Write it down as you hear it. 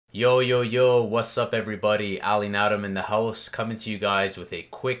Yo, what's up everybody? Nadem in the house, coming to you guys with a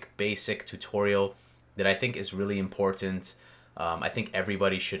quick basic tutorial that I think is really important. I think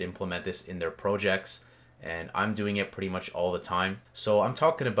everybody should implement this in their projects, and I'm doing it pretty much all the time. So I'm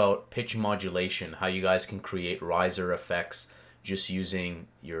talking about pitch modulation, how you guys can create riser effects just using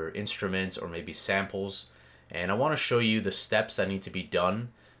your instruments or maybe samples. And I want to show you the steps that need to be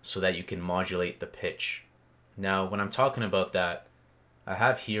done so that you can modulate the pitch. Now, when I'm talking about that, I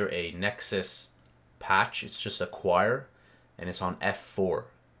have here a Nexus patch. It's just a choir and it's on F4.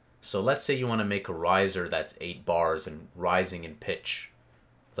 So let's say you want to make a riser that's 8 bars and rising in pitch.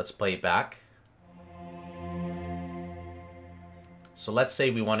 Let's play it back. So let's say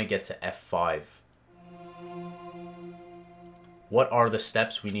we want to get to F5. What are the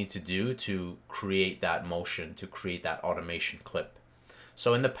steps we need to do to create that motion, to create that automation clip?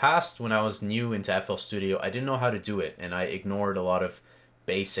 So in the past, when I was new into FL Studio, I didn't know how to do it, and I ignored a lot of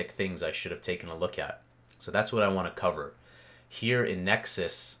basic things I should have taken a look at. So that's what I want to cover. Here in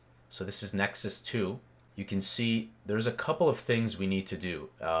Nexus, so this is Nexus 2, you can see there's a couple of things we need to do.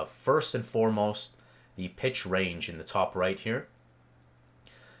 First and foremost, the pitch range in the top right here.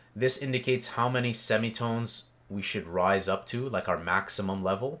 This indicates how many semitones we should rise up to, like our maximum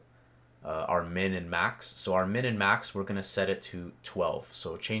level. Our min and max. So our min and max, we're going to set it to 12.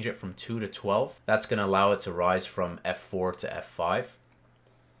 So change it from 2 to 12. That's going to allow it to rise from F4 to F5.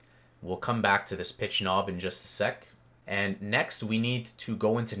 We'll come back to this pitch knob in just a sec. And next we need to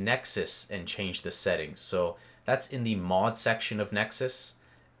go into Nexus and change the settings. So that's in the mod section of Nexus.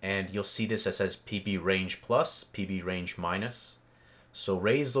 And you'll see this that says PB range plus, PB range minus. So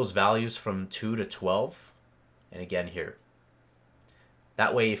raise those values from 2 to 12. And again here.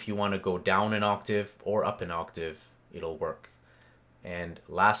 That way, if you want to go down an octave or up an octave, it'll work. And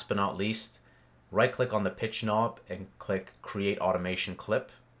last but not least, right-click on the pitch knob and click Create Automation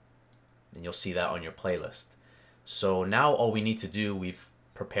Clip. And you'll see that on your playlist. So now all we need to do, we've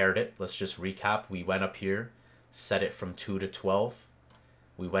prepared it. Let's just recap. We went up here, set it from 2 to 12.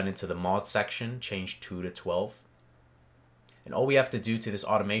 We went into the mod section, changed 2 to 12. And all we have to do to this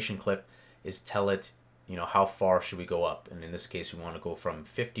automation clip is tell it, how far should we go up? And in this case, we want to go from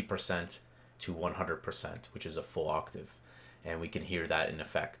 50% to 100%, which is a full octave. And we can hear that in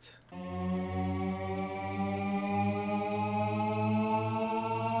effect.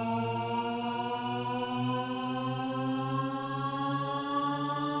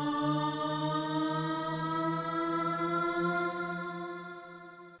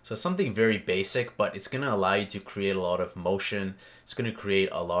 So something very basic, but it's going to allow you to create a lot of motion. It's going to create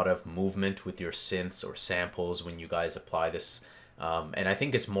a lot of movement with your synths or samples when you guys apply this. And I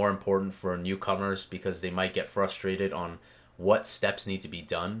think it's more important for newcomers because they might get frustrated on what steps need to be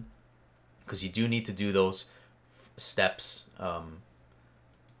done. Because you do need to do those steps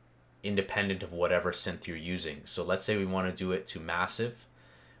independent of whatever synth you're using. So let's say we want to do it to massive.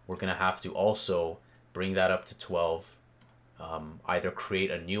 We're going to have to also bring that up to 12. Either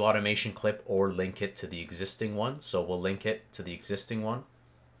create a new automation clip or link it to the existing one. So we'll link it to the existing one.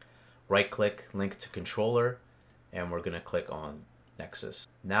 Right click, link to controller, and we're going to click on Nexus.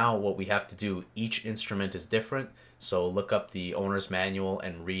 Now what we have to do, each instrument is different. So look up the owner's manual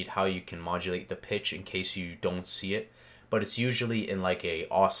and read how you can modulate the pitch in case you don't see it. But it's usually in like a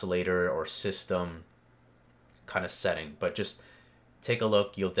oscillator or system kind of setting. But just take a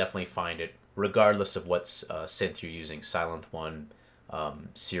look, you'll definitely find it, regardless of what synth you're using, Silent One,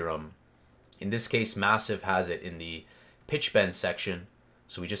 Serum. In this case, Massive has it in the pitch bend section,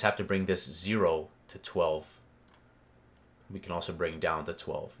 so we just have to bring this 0 to 12. We can also bring down to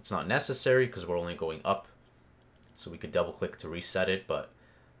 12. It's not necessary because we're only going up, so we could double click to reset it, but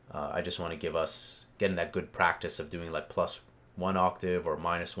I just want to give us getting that good practice of doing like +1 octave or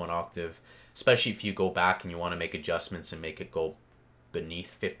 -1 octave, especially if you go back and you want to make adjustments and make it go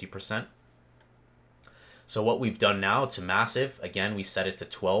beneath 50%. So what we've done now to massive, again, we set it to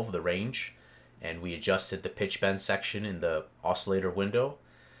 12, the range, and we adjusted the pitch bend section in the oscillator window.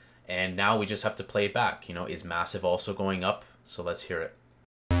 And now we just have to play it back. Is massive also going up? So let's hear it.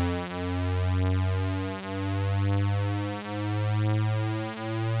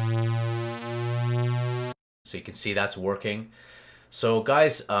 So you can see that's working. So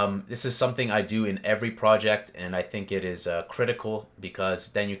guys, this is something I do in every project, and I think it is critical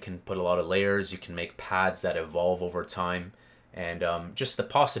because then you can put a lot of layers, you can make pads that evolve over time, and just the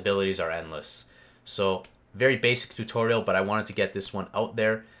possibilities are endless. So very basic tutorial, but I wanted to get this one out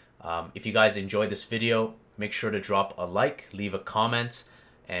there. If you guys enjoyed this video, make sure to drop a like, leave a comment,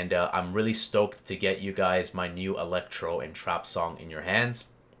 and I'm really stoked to get you guys my new electro and trap song in your hands.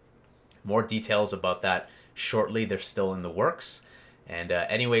 More details about that shortly, they're still in the works. And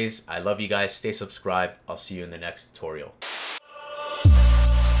anyways, I love you guys. Stay subscribed. I'll see you in the next tutorial.